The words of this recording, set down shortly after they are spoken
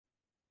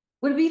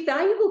Would it be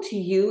valuable to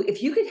you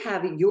if you could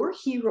have your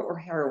hero or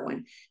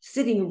heroine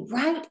sitting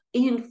right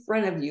in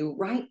front of you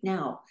right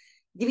now,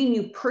 giving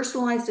you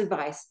personalized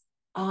advice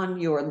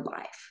on your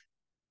life?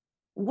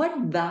 What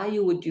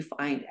value would you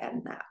find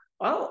in that?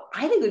 Well,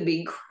 I think it would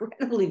be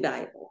incredibly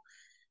valuable.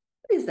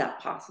 Is that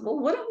possible?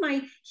 What if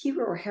my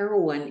hero or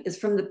heroine is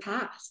from the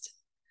past?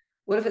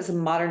 What if it's a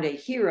modern day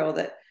hero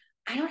that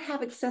I don't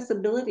have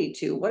accessibility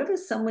to? What if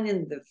it's someone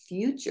in the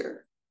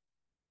future?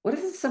 What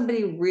if it's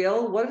somebody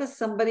real? What if it's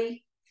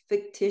somebody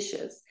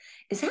fictitious?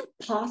 Is that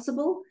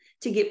possible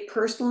to get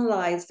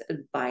personalized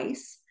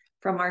advice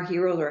from our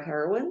heroes or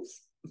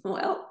heroines?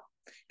 Well,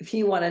 if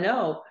you want to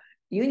know,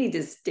 you need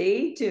to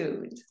stay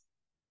tuned.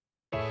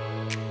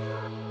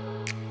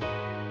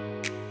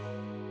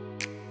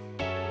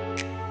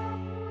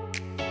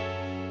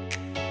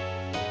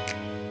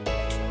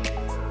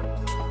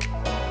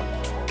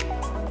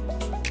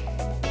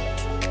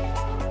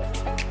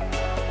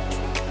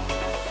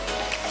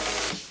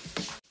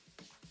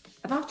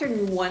 I've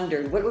often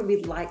wondered what it would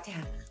be like to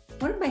have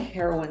one of my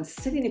heroines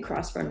sitting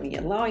across from me,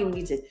 allowing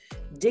me to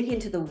dig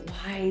into the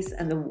whys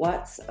and the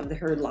whats of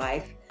her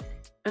life,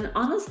 and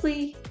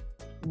honestly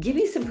give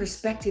me some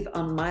perspective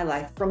on my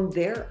life from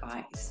their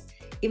eyes.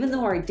 Even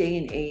though our day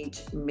and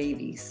age may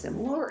be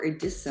similar or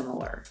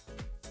dissimilar,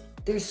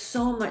 there's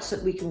so much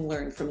that we can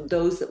learn from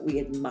those that we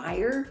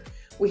admire.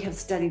 We have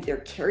studied their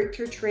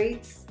character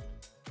traits.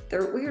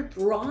 We're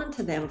drawn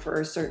to them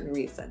for a certain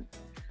reason.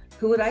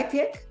 Who would I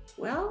pick?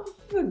 Well,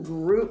 a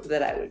group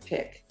that I would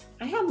pick.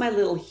 I have my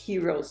little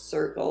hero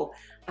circle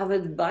of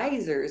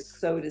advisors,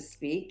 so to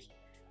speak,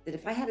 that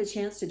if I had a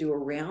chance to do a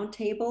round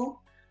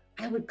table,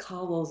 I would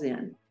call those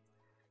in.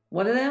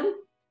 One of them,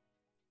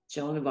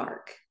 Joan of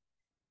Arc.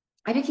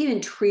 I became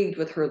intrigued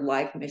with her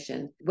life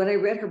mission when I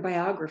read her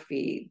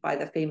biography by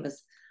the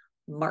famous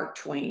Mark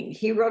Twain.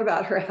 He wrote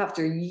about her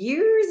after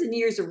years and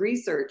years of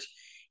research,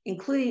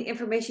 including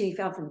information he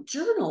found from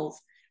journals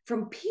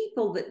from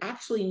people that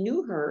actually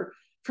knew her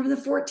from the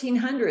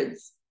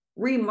 1400s.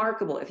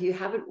 Remarkable. If you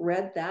haven't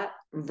read that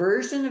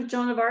version of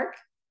Joan of Arc,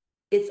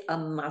 it's a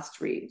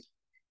must read.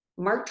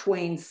 Mark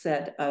Twain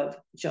said of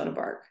Joan of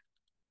Arc,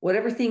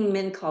 whatever thing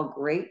men call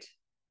great,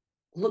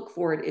 look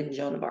for it in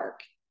Joan of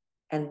Arc.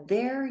 And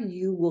there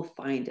you will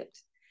find it.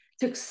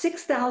 It took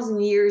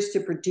 6,000 years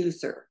to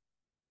produce her.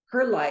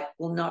 Her light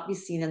will not be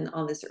seen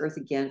on this earth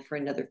again for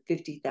another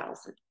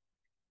 50,000.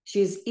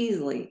 She is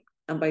easily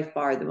and by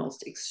far the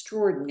most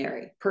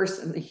extraordinary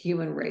person the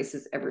human race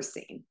has ever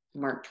seen,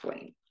 Mark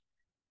Twain.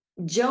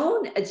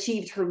 Joan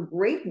achieved her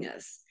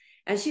greatness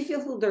and she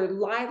fulfilled her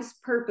life's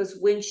purpose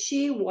when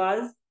she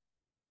was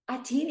a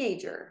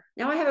teenager.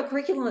 Now I have a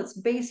curriculum that's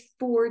based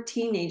for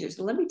teenagers.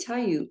 And let me tell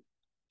you,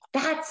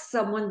 that's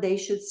someone they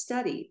should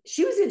study.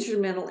 She was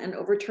instrumental in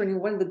overturning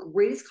one of the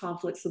greatest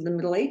conflicts of the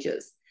Middle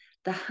Ages,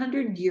 the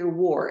 100-Year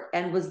War,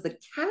 and was the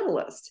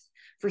catalyst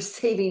for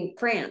saving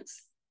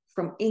France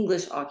from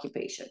English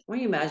occupation. I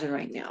want you to imagine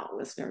right now,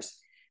 listeners,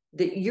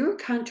 that your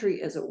country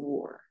is at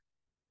war.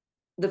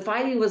 The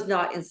fighting was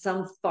not in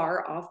some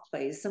far off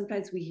place.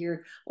 Sometimes we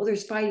hear, oh,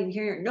 there's fighting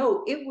here.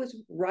 No, it was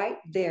right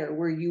there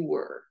where you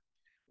were,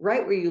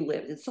 right where you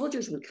lived. And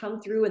soldiers would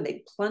come through and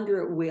they'd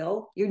plunder at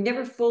will. You're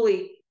never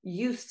fully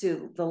used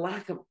to the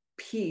lack of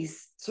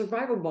peace.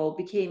 Survival mode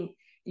became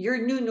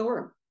your new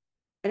norm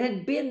and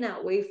had been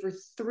that way for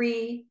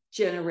 3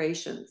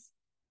 generations.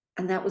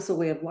 And that was the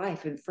way of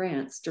life in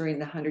France during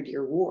the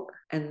 100-Year War.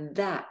 And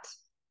that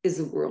is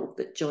the world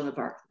that Joan of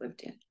Arc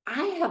lived in.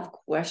 I have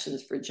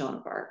questions for Joan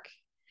of Arc.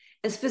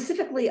 And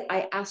specifically,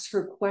 I asked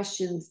her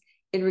questions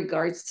in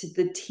regards to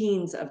the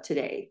teens of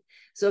today.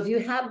 So if you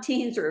have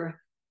teens or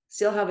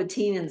still have a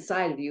teen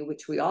inside of you,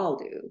 which we all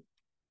do,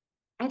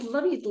 I'd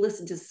love you to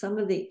listen to some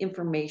of the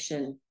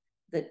information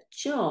that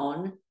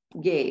Joan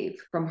gave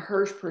from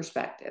her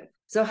perspective.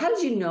 So how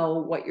did you know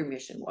what your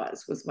mission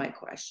was my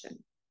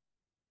question.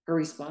 Her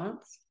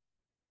response?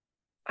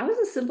 I was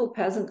a simple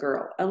peasant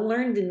girl,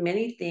 unlearned in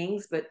many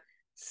things, but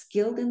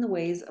skilled in the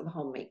ways of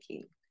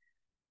homemaking.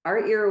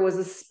 Our era was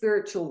a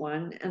spiritual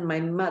one, and my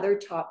mother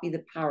taught me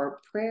the power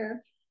of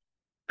prayer,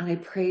 and I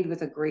prayed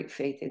with a great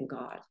faith in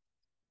God.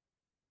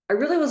 I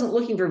really wasn't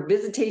looking for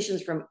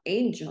visitations from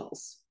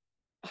angels,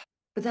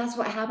 but that's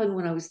what happened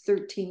when I was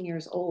 13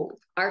 years old.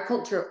 Our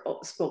culture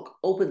spoke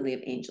openly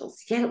of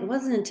angels, yet it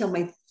wasn't until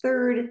my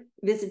 3rd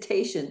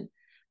visitation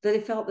that I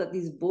felt that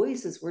these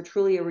voices were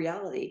truly a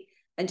reality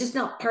and just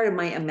not part of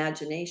my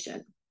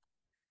imagination.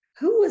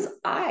 Who was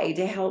I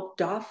to help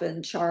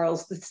Dauphin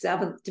Charles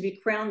VII to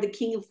be crowned the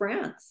King of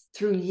France?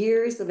 Through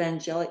years of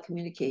angelic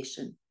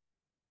communication,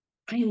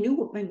 I knew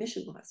what my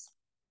mission was.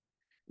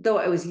 Though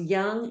I was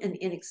young and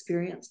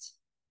inexperienced,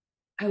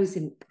 I was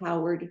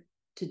empowered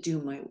to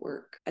do my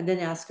work. And then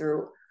ask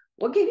her,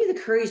 what gave you the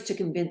courage to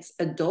convince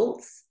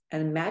adults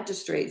and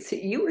magistrates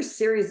that you were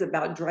serious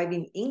about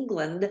driving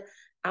England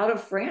out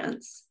of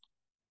France?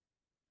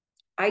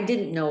 I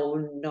didn't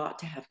know not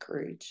to have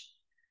courage.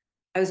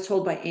 I was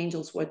told by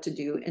angels what to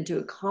do, and to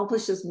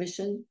accomplish this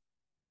mission,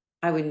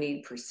 I would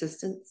need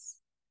persistence,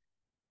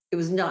 It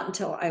was not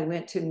until I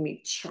went to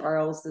meet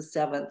Charles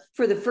VII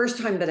for the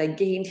first time that I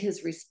gained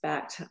his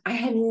respect. I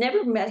had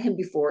never met him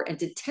before, and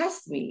to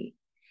test me,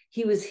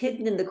 he was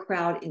hidden in the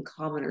crowd in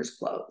commoner's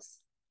clothes.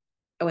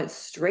 I went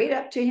straight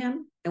up to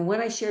him, and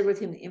when I shared with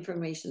him the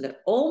information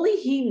that only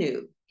he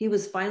knew, he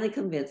was finally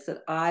convinced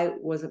that I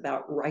was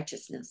about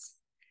righteousness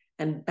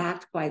and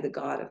backed by the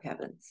God of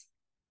heavens.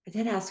 I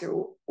then asked her,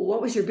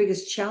 what was your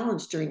biggest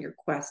challenge during your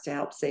quest to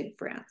help save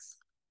France?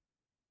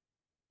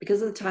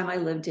 Because of the time I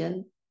lived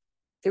in,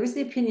 there was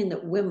the opinion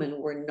that women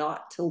were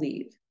not to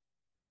lead,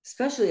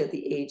 especially at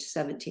the age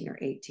 17 or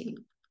 18.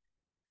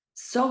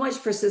 So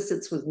much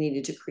persistence was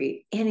needed to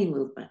create any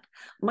movement.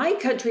 My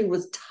country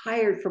was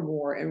tired from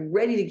war and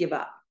ready to give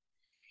up.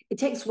 It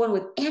takes one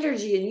with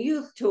energy and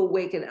youth to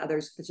awaken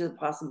others to the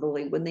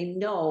possibility when they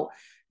know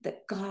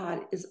that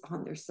God is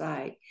on their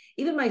side.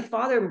 Even my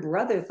father and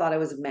brother thought I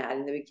was mad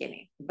in the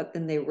beginning, but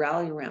then they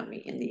rallied around me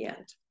in the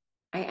end.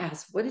 I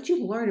asked, what did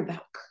you learn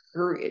about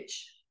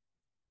courage?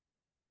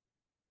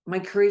 My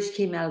courage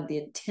came out of the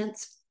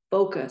intense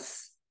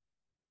focus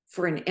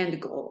for an end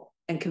goal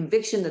and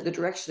conviction that the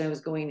direction I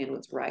was going in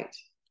was right.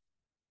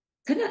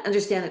 Could not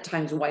understand at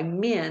times why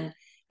men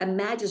and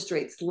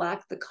magistrates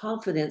lacked the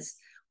confidence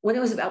when it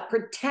was about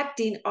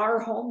protecting our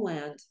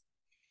homeland.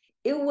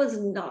 It was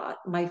not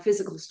my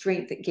physical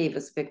strength that gave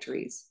us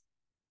victories,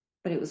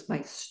 but it was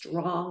my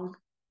strong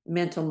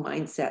mental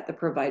mindset that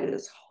provided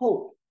us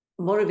hope,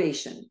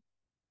 motivation,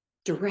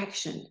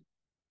 direction,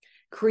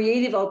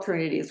 creative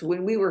alternatives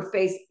when we were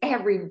faced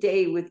every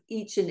day with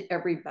each and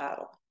every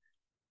battle.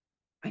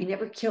 I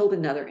never killed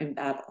another in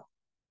battle,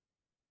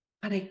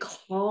 but I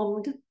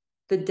calmed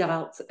the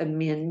doubts of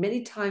men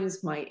many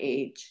times my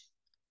age.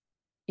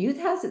 Youth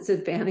has its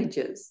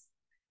advantages,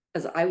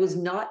 as I was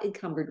not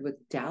encumbered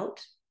with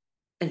doubt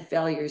and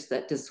failures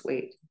that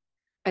dissuade.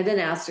 I then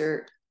asked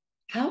her,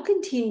 how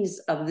can teens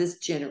of this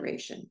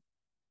generation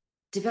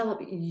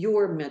develop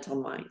your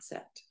mental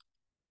mindset?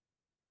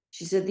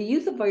 She said, the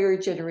youth of our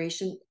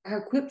generation are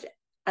equipped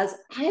as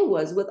I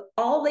was with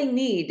all they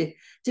need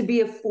to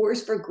be a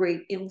force for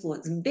great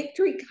influence.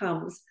 Victory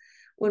comes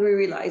when we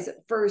realize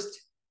that first,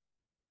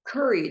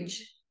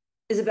 courage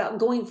is about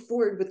going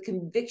forward with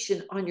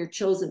conviction on your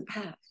chosen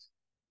path.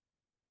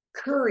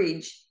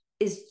 Courage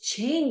is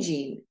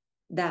changing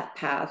that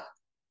path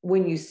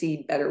when you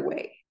see better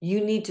way.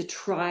 You need to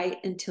try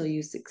until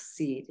you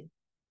succeed.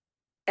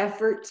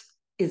 Effort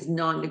is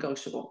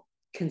non-negotiable,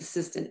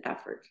 consistent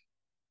effort.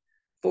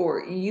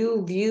 For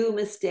you view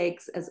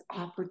mistakes as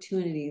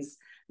opportunities,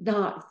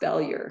 not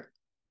failure.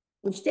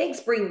 Mistakes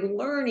bring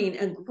learning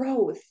and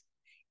growth.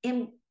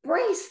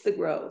 Embrace the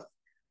growth.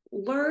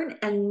 Learn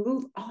and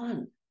move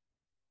on.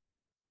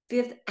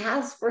 Fifth,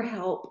 ask for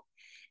help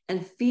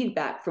and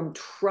feedback from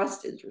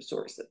trusted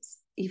resources.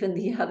 Even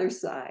the other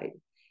side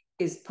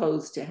is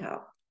posed to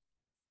help.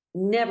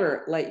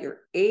 Never let your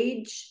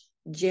age,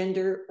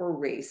 gender, or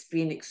race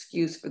be an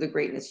excuse for the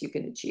greatness you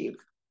can achieve.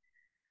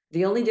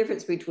 The only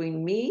difference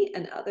between me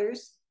and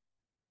others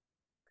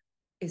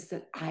is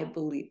that I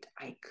believed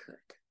I could.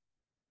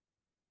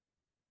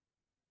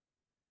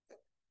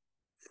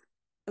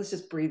 Let's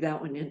just breathe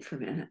that one in for a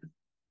minute.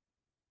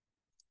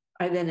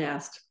 I then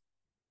asked,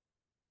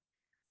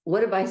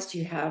 what advice do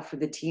you have for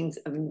the teens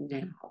of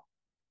now?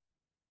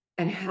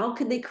 And how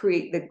can they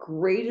create the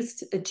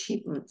greatest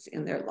achievements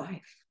in their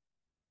life?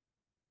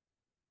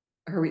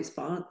 Her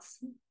response,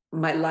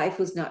 my life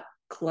was not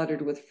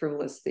cluttered with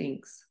frivolous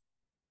things.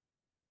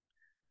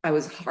 I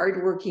was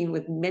hardworking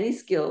with many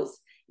skills,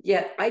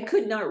 yet I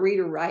could not read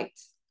or write.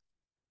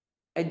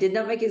 I did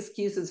not make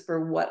excuses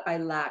for what I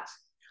lacked,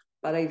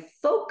 but I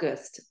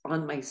focused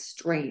on my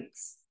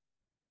strengths.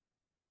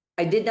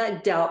 I did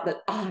not doubt that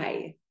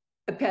I,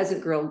 a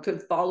peasant girl,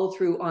 could follow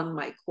through on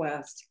my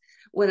quest.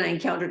 When I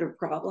encountered a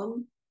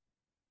problem,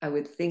 I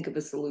would think of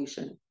a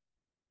solution.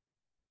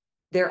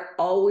 There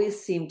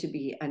always seemed to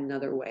be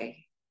another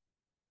way.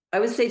 I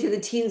would say to the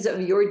teens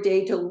of your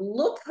day to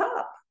look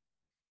up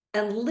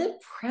and live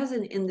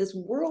present in this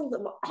world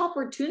of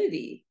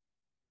opportunity.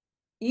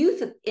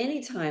 Youth of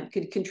any time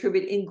could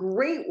contribute in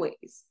great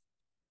ways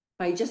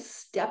by just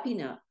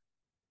stepping up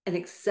and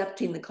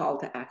accepting the call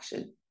to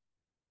action.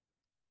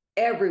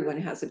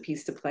 Everyone has a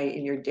piece to play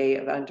in your day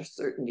of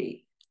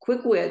uncertainty.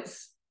 Quick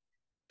wits,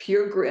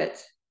 pure grit,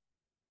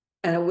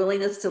 and a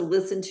willingness to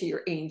listen to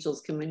your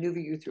angels can maneuver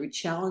you through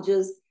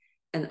challenges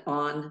and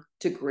on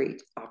to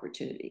great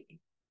opportunity.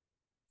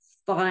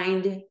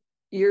 Find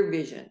your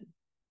vision,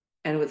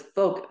 and with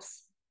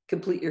focus,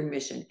 complete your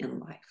mission in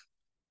life.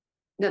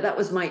 Now, that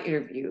was my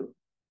interview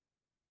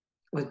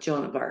with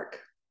Joan of Arc.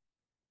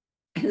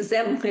 And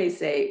some may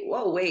say,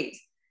 whoa, wait,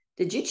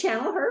 did you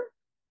channel her?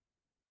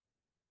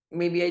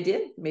 Maybe I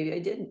did, maybe I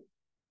didn't.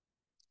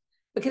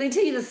 But can I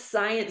tell you the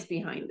science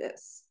behind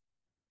this?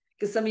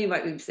 Because some of you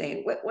might be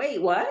saying,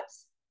 wait, what?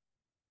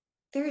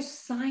 There's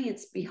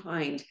science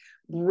behind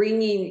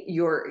bringing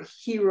your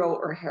hero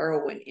or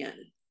heroine in.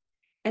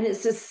 And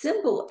it's as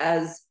simple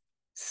as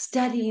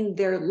studying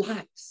their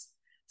lives,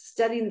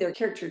 studying their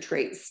character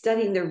traits,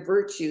 studying their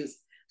virtues,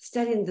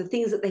 studying the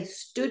things that they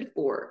stood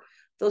for,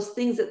 those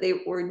things that they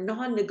were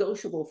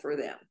non-negotiable for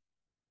them.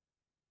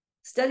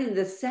 Studying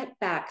the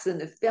setbacks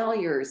and the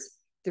failures,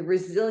 the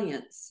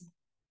resilience.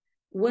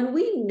 When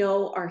we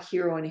know our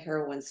hero and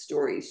heroine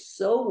stories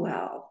so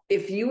well,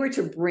 if you were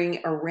to bring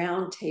a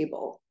round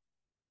table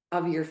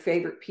of your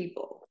favorite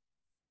people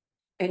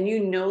and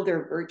you know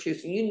their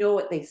virtues, you know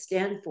what they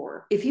stand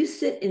for, if you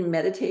sit in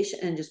meditation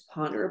and just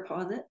ponder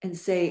upon it and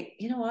say,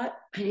 you know what,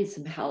 I need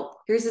some help.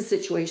 Here's a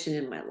situation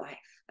in my life.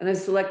 And I've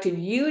selected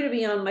you to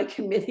be on my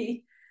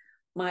committee,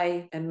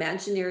 my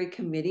imaginary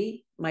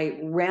committee, my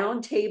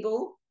round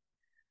table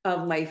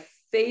of my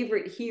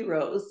favorite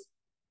heroes.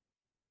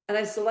 And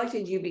I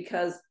selected you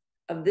because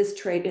of this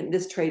trait and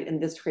this trait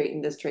and this trait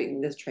and this trait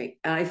and this trait.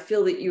 And I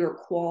feel that you are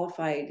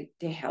qualified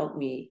to help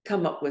me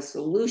come up with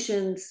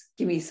solutions,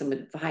 give me some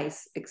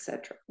advice,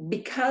 etc.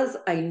 Because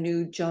I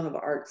knew Joan of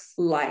Arc's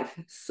life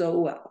so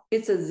well,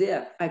 it's as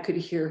if I could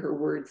hear her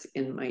words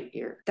in my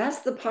ear. That's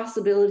the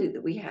possibility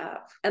that we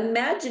have.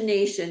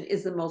 Imagination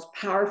is the most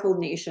powerful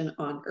nation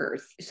on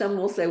earth. Some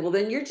will say, well,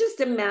 then you're just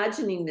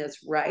imagining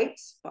this, right?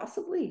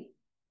 Possibly.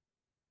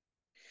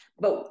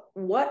 But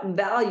what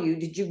value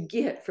did you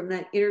get from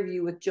that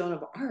interview with Joan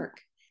of Arc?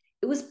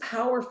 It was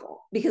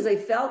powerful because I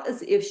felt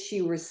as if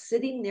she were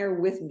sitting there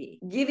with me,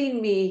 giving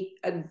me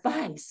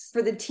advice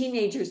for the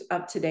teenagers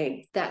of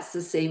today. That's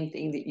the same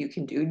thing that you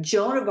can do.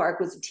 Joan of Arc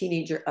was a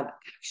teenager of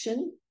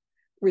action,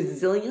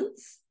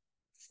 resilience,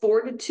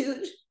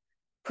 fortitude,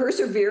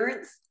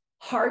 perseverance,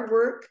 hard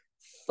work,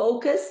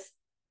 focus,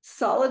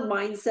 solid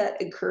mindset,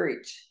 and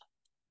courage.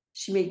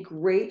 She made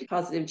great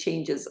positive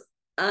changes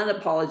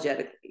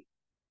unapologetically.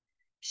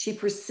 She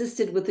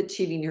persisted with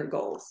achieving her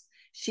goals.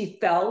 She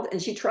failed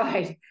and she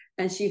tried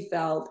and she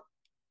failed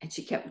and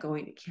she kept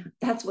going again.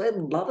 That's what I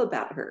love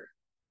about her.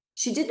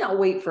 She did not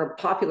wait for a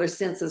popular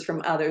census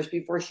from others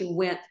before she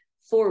went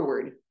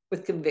forward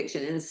with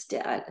conviction.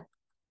 Instead,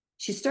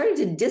 she started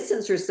to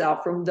distance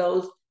herself from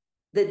those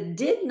that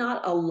did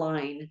not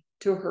align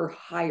to her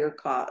higher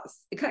cause.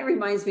 It kind of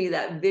reminds me of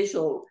that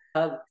visual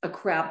of a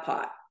crab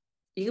pot.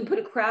 You can put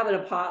a crab in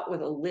a pot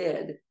with a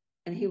lid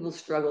and he will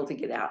struggle to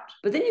get out.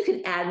 But then you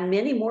can add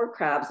many more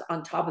crabs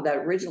on top of that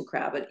original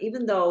crab. And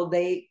even though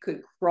they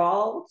could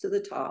crawl to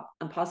the top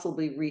and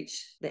possibly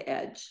reach the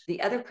edge,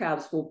 the other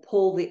crabs will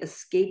pull the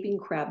escaping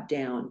crab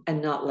down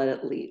and not let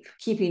it leave,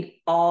 keeping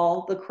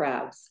all the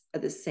crabs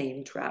at the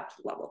same trapped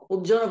level.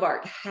 Well, Joan of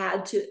Arc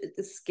had to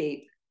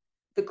escape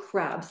the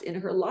crabs in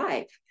her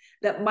life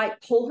that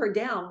might pull her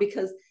down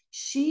because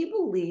she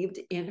believed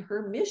in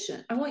her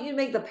mission. I want you to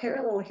make the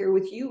parallel here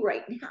with you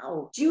right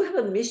now. Do you have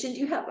a mission? Do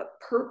you have a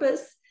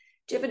purpose?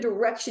 Do you have a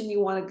direction you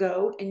want to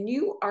go? And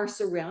you are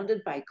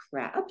surrounded by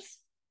crabs?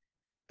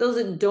 Those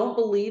that don't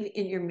believe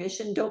in your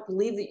mission, don't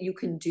believe that you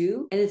can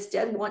do, and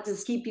instead want to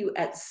keep you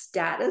at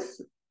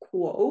status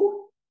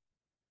quo?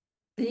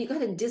 Then you got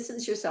to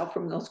distance yourself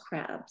from those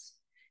crabs.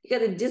 You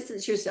got to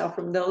distance yourself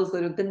from those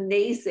that are the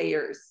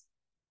naysayers,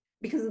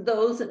 because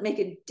those that make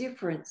a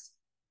difference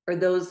are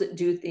those that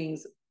do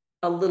things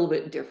a little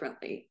bit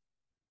differently.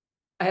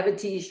 I have a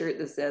t-shirt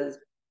that says,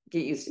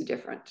 get used to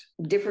different.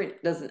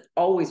 Different doesn't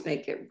always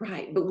make it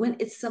right. But when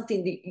it's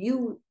something that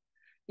you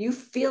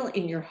feel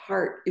in your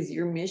heart is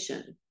your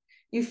mission,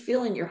 you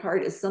feel in your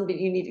heart is something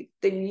you need,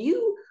 then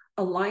you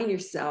align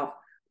yourself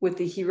with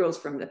the heroes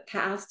from the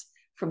past,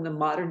 from the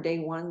modern day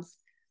ones,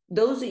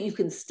 those that you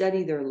can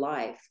study their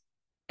life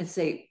and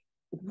say,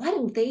 what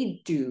did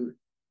they do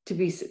to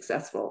be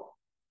successful?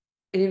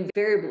 And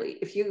invariably,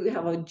 if you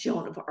have a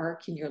Joan of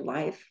Arc in your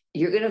life,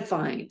 you're going to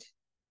find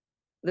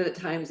that at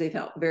times they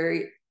felt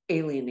very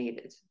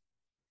alienated.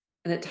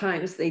 And at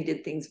times they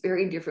did things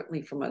very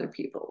differently from other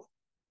people.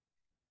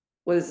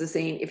 What is the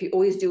saying? If you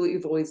always do what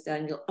you've always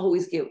done, you'll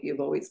always get what you've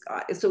always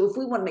got. And so if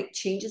we want to make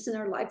changes in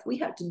our life, we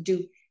have to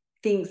do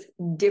things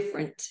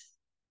different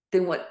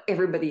than what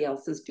everybody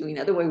else is doing.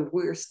 Otherwise,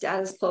 we're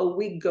status quo.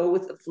 We go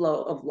with the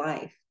flow of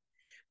life.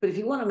 But if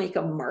you want to make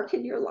a mark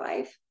in your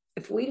life,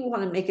 if we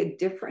want to make a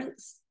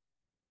difference,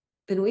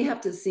 then we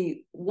have to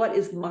see what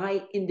is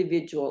my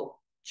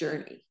individual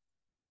journey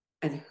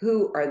and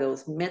who are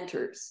those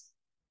mentors,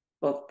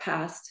 both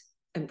past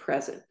and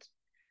present,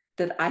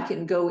 that I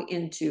can go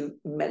into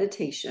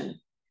meditation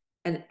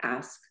and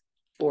ask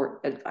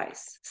for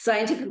advice.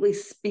 Scientifically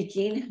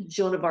speaking,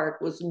 Joan of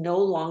Arc was no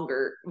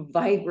longer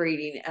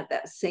vibrating at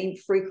that same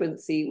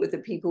frequency with the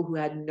people who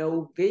had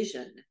no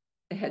vision,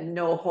 they had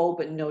no hope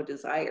and no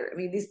desire. I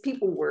mean, these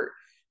people were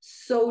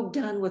so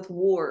done with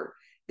war.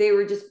 They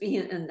were just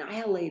being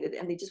annihilated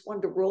and they just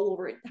wanted to roll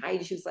over and die.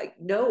 And she was like,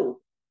 no,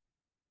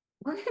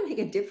 we're going to make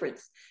a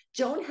difference.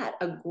 Joan had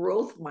a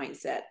growth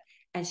mindset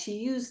and she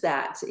used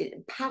that to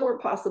empower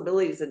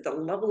possibilities and to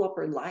level up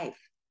her life.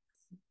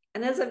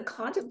 And as I've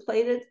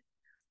contemplated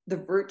the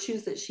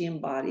virtues that she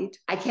embodied,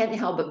 I can't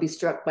help but be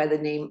struck by the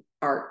name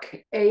Arc,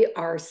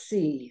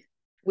 A-R-C,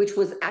 which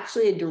was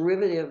actually a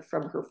derivative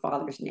from her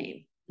father's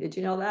name. Did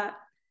you know that?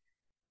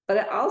 But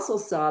I also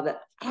saw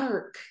that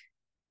ARC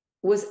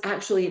was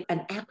actually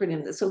an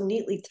acronym that so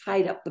neatly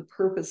tied up the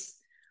purpose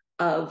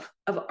of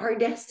our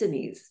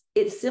destinies.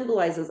 It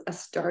symbolizes a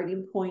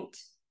starting point,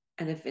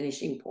 and a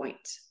finishing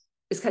point.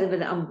 It's kind of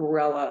an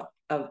umbrella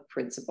of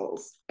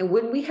principles. And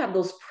when we have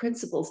those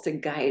principles to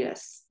guide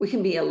us, we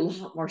can be a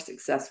lot more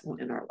successful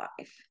in our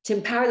life. To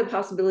empower the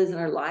possibilities in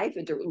our life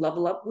and to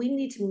level up, we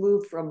need to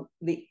move from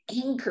the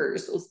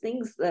anchors, those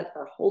things that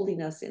are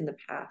holding us in the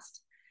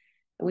past.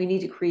 And we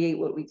need to create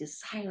what we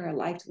desire our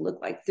life to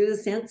look like through the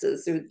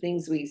senses, through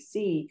things we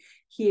see,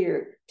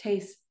 hear,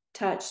 taste,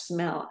 touch,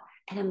 smell,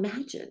 and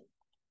imagine.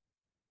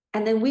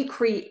 And then we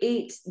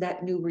create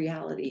that new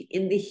reality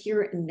in the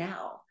here and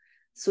now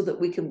so that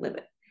we can live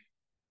it.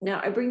 Now,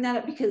 I bring that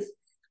up because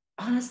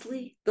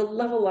honestly, the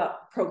Level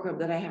Up program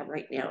that I have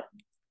right now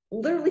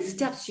literally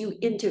steps you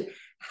into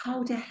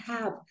how to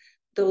have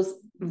those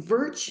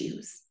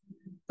virtues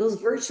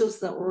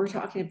that we're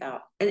talking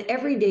about. And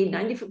every day,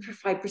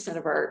 95%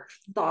 of our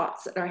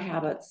thoughts and our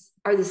habits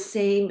are the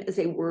same as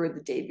they were the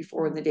day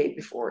before and the day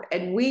before.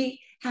 And we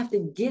have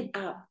to get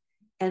up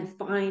and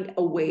find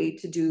a way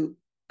to do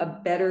a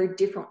better,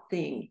 different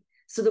thing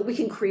so that we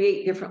can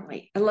create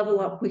differently. And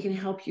Level Up, we can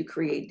help you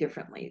create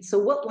differently. So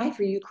what life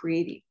are you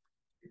creating?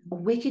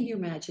 Awaken your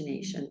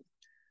imagination,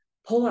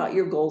 pull out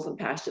your goals and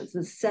passions,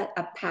 and set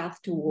a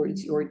path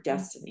towards your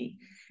destiny.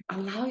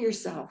 Allow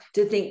yourself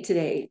to think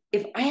today,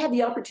 if I had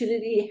the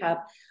opportunity to have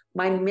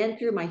my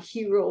mentor, my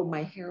hero,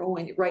 my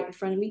heroine right in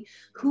front of me,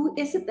 who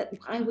is it that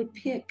I would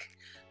pick?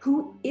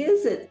 Who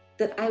is it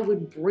that I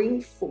would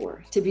bring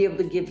forth to be able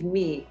to give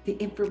me the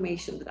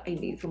information that I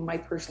need from my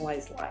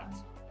personalized life?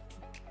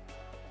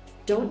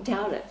 Don't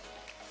doubt it.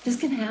 This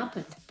can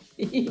happen.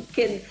 You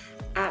can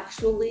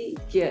actually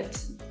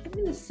get, I'm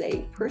going to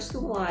say,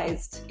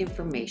 personalized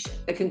information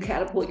that can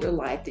catapult your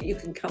life, that you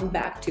can come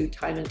back to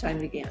time and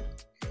time again,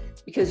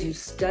 because you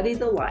study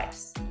the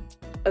lives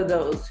of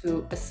those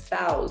who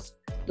espouse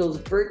those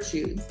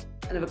virtues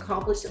and have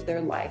accomplished in their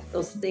life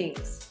those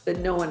things that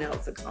no one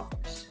else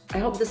accomplished. I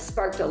hope this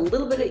sparked a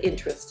little bit of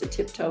interest to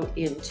tiptoe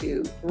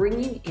into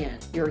bringing in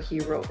your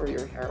hero or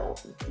your heroine.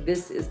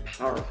 This is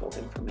powerful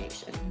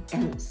information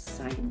and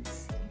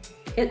science.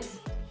 It's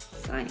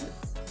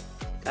science.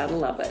 Gotta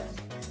love it.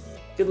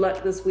 Good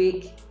luck this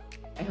week.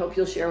 I hope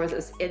you'll share with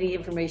us any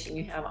information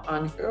you have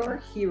on who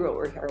your hero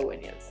or heroine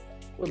is.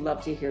 Would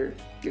love to hear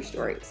your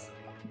stories.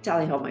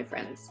 Tally ho, my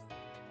friends.